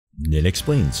Ninh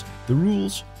explains the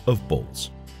rules of bowls.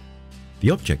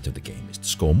 The object of the game is to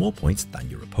score more points than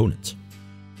your opponent.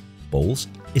 Bowls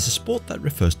is a sport that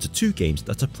refers to two games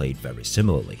that are played very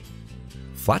similarly: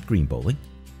 flat green bowling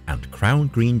and crown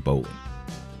green bowling.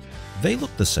 They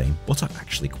look the same but are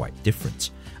actually quite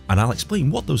different, and I'll explain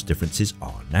what those differences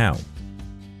are now.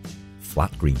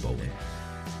 Flat green bowling.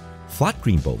 Flat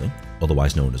green bowling,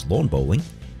 otherwise known as lawn bowling,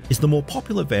 is the more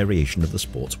popular variation of the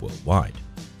sport worldwide.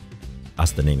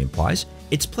 As the name implies,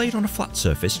 it's played on a flat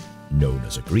surface known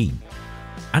as a green,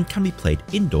 and can be played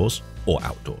indoors or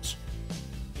outdoors.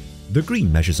 The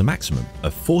green measures a maximum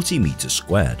of 40 meters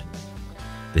squared.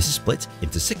 This is split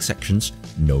into 6 sections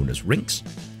known as rinks,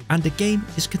 and the game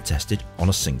is contested on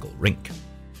a single rink.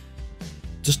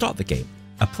 To start the game,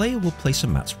 a player will place a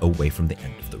mat away from the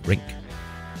end of the rink.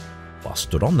 While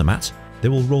stood on the mat, they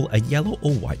will roll a yellow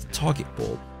or white target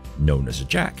ball, known as a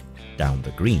jack, down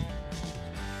the green.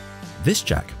 This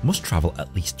jack must travel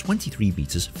at least 23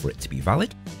 meters for it to be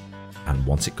valid, and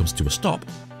once it comes to a stop,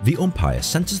 the umpire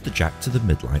centers the jack to the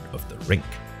midline of the rink.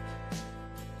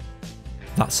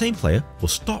 That same player will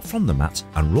start from the mat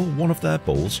and roll one of their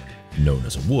balls, known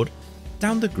as a wood,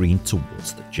 down the green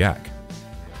towards the jack.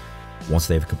 Once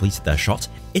they have completed their shot,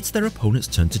 it's their opponent's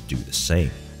turn to do the same.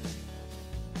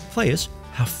 Players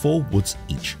have 4 woods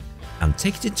each, and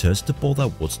take it in turns to bowl their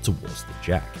woods towards the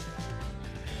jack.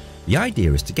 The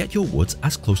idea is to get your woods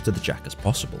as close to the jack as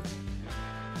possible.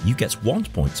 You get 1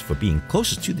 point for being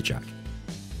closest to the jack,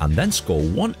 and then score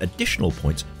 1 additional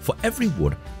point for every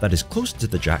wood that is closer to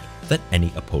the jack than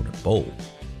any opponent bowl.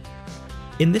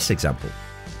 In this example,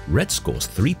 red scores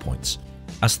 3 points,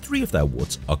 as 3 of their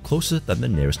woods are closer than the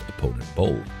nearest opponent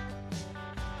bowl.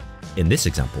 In this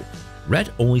example,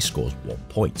 red only scores 1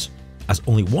 point, as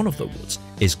only 1 of the woods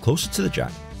is closer to the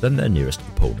jack than their nearest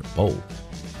opponent bowl.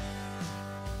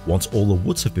 Once all the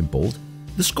woods have been bowled,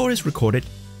 the score is recorded,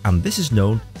 and this is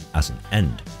known as an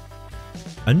end.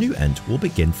 A new end will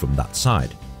begin from that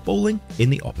side, bowling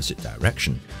in the opposite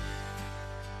direction.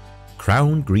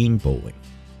 Crown green bowling.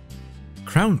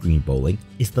 Crown green bowling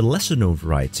is the lesser known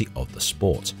variety of the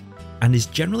sport, and is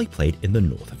generally played in the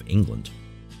north of England.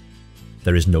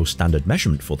 There is no standard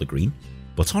measurement for the green,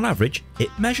 but on average it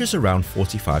measures around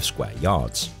 45 square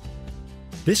yards.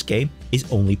 This game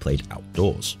is only played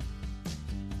outdoors.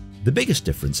 The biggest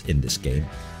difference in this game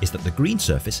is that the green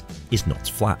surface is not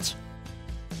flat.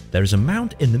 There is a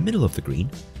mound in the middle of the green,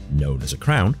 known as a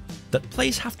crown, that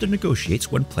players have to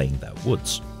negotiate when playing their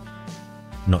woods.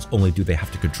 Not only do they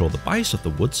have to control the bias of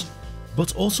the woods,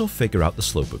 but also figure out the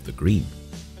slope of the green.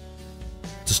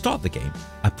 To start the game,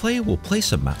 a player will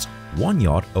place a mat 1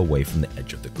 yard away from the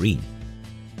edge of the green.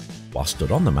 While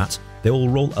stood on the mat, they will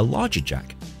roll a larger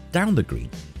jack down the green,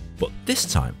 but this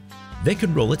time they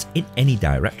can roll it in any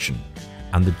direction,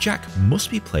 and the jack must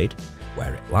be played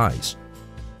where it lies.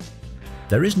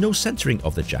 There is no centering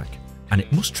of the jack, and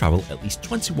it must travel at least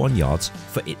 21 yards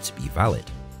for it to be valid.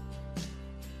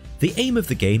 The aim of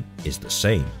the game is the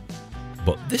same,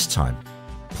 but this time,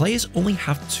 players only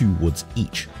have 2 woods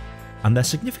each, and they're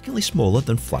significantly smaller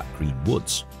than flat green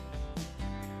woods.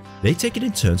 They take it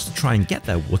in turns to try and get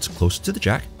their woods closer to the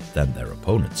jack than their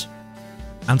opponent,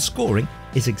 and scoring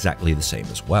is exactly the same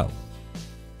as well.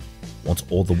 Once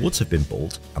all the woods have been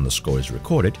bowled and the score is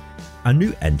recorded, a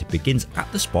new end begins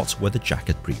at the spot where the jack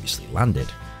had previously landed.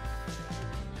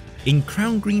 In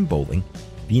crown green bowling,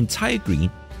 the entire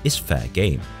green is fair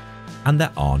game, and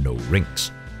there are no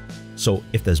rinks, so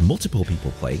if there's multiple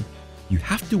people playing, you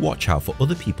have to watch out for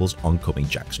other people's oncoming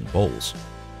jacks and balls.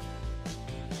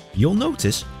 You'll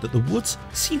notice that the woods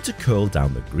seem to curl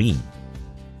down the green.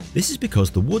 This is because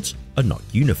the woods are not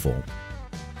uniform.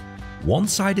 One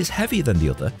side is heavier than the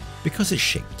other because it's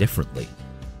shaped differently.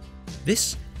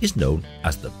 This is known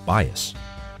as the bias,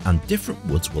 and different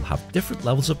woods will have different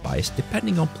levels of bias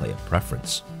depending on player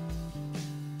preference.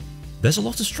 There's a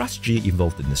lot of strategy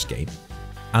involved in this game,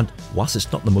 and whilst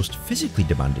it's not the most physically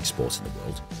demanding sport in the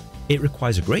world, it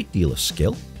requires a great deal of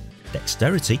skill,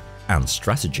 dexterity, and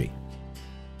strategy.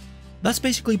 That's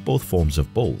basically both forms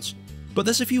of bowls, but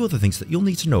there's a few other things that you'll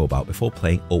need to know about before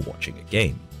playing or watching a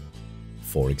game.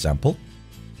 For example,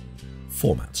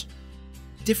 format.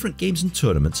 Different games and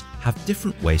tournaments have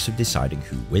different ways of deciding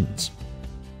who wins.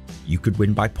 You could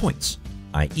win by points,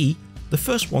 i.e. the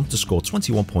first one to score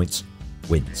 21 points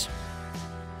wins.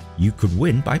 You could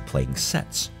win by playing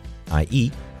sets,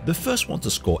 i.e. the first one to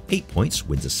score 8 points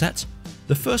wins a set,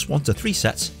 the first one to 3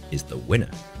 sets is the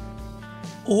winner.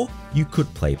 Or you could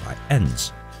play by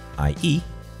ends, i.e.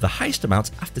 the highest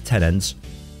amount after 10 ends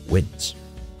wins.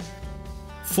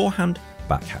 Forehand,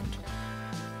 backhand.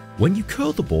 When you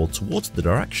curl the ball towards the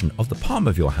direction of the palm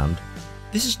of your hand,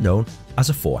 This is known as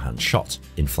a forehand shot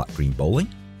in flat green bowling,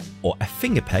 or a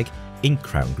finger peg in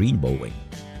crown green bowling.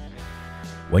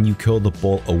 When you curl the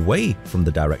ball away from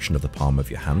the direction of the palm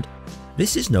of your hand,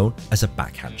 this is known as a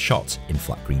backhand shot in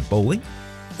flat green bowling,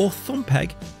 or thumb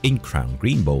peg in crown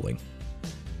green bowling.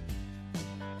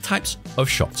 Types of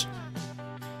shot.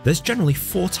 There's generally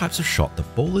 4 types of shot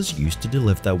that bowlers use to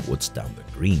deliver their woods down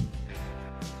the green.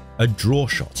 A draw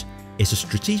shot is a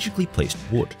strategically placed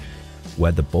wood,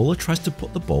 where the bowler tries to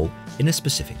put the ball in a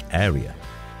specific area.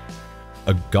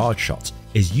 A guard shot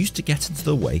is used to get into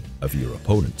the way of your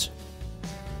opponent.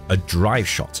 A drive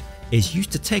shot is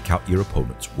used to take out your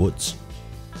opponent's woods.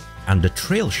 And a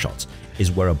trail shot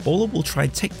is where a bowler will try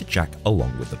and take the jack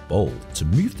along with the ball to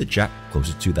move the jack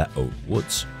closer to their own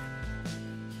woods.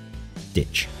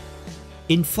 Ditch.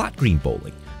 In flat green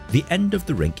bowling, the end of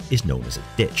the rink is known as a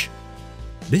ditch.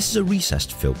 This is a recess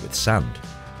filled with sand.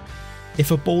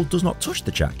 If a ball does not touch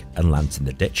the jack and lands in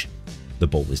the ditch, the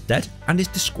ball is dead and is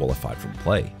disqualified from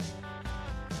play.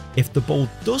 If the ball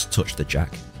does touch the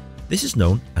jack, this is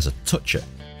known as a toucher,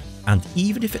 and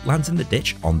even if it lands in the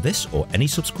ditch on this or any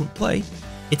subsequent play,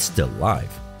 it's still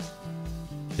live.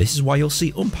 This is why you'll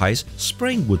see umpires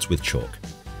spraying woods with chalk.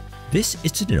 This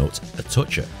is to denote a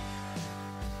toucher.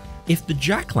 If the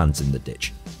jack lands in the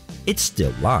ditch, it's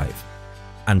still live,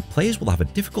 and players will have a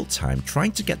difficult time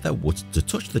trying to get their woods to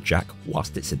touch the jack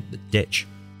whilst it's in the ditch.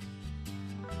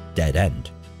 Dead end.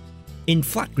 In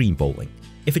flat green bowling,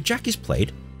 if a jack is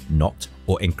played, knocked,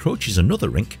 or encroaches another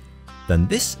rink, then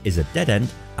this is a dead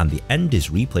end and the end is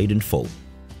replayed in full.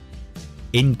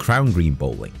 In crown green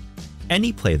bowling,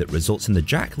 any play that results in the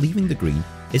jack leaving the green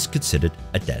is considered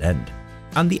a dead end,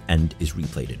 and the end is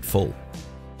replayed in full.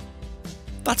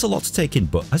 That's a lot to take in,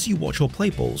 but as you watch or play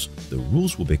bowls, the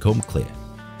rules will become clear.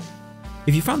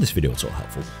 If you found this video at all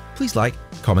helpful, please like,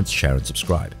 comment, share and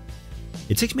subscribe.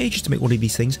 It takes me ages to make one of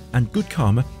these things, and good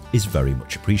karma is very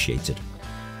much appreciated.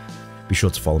 Be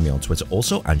sure to follow me on Twitter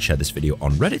also and share this video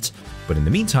on Reddit, but in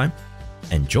the meantime,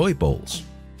 enjoy bowls.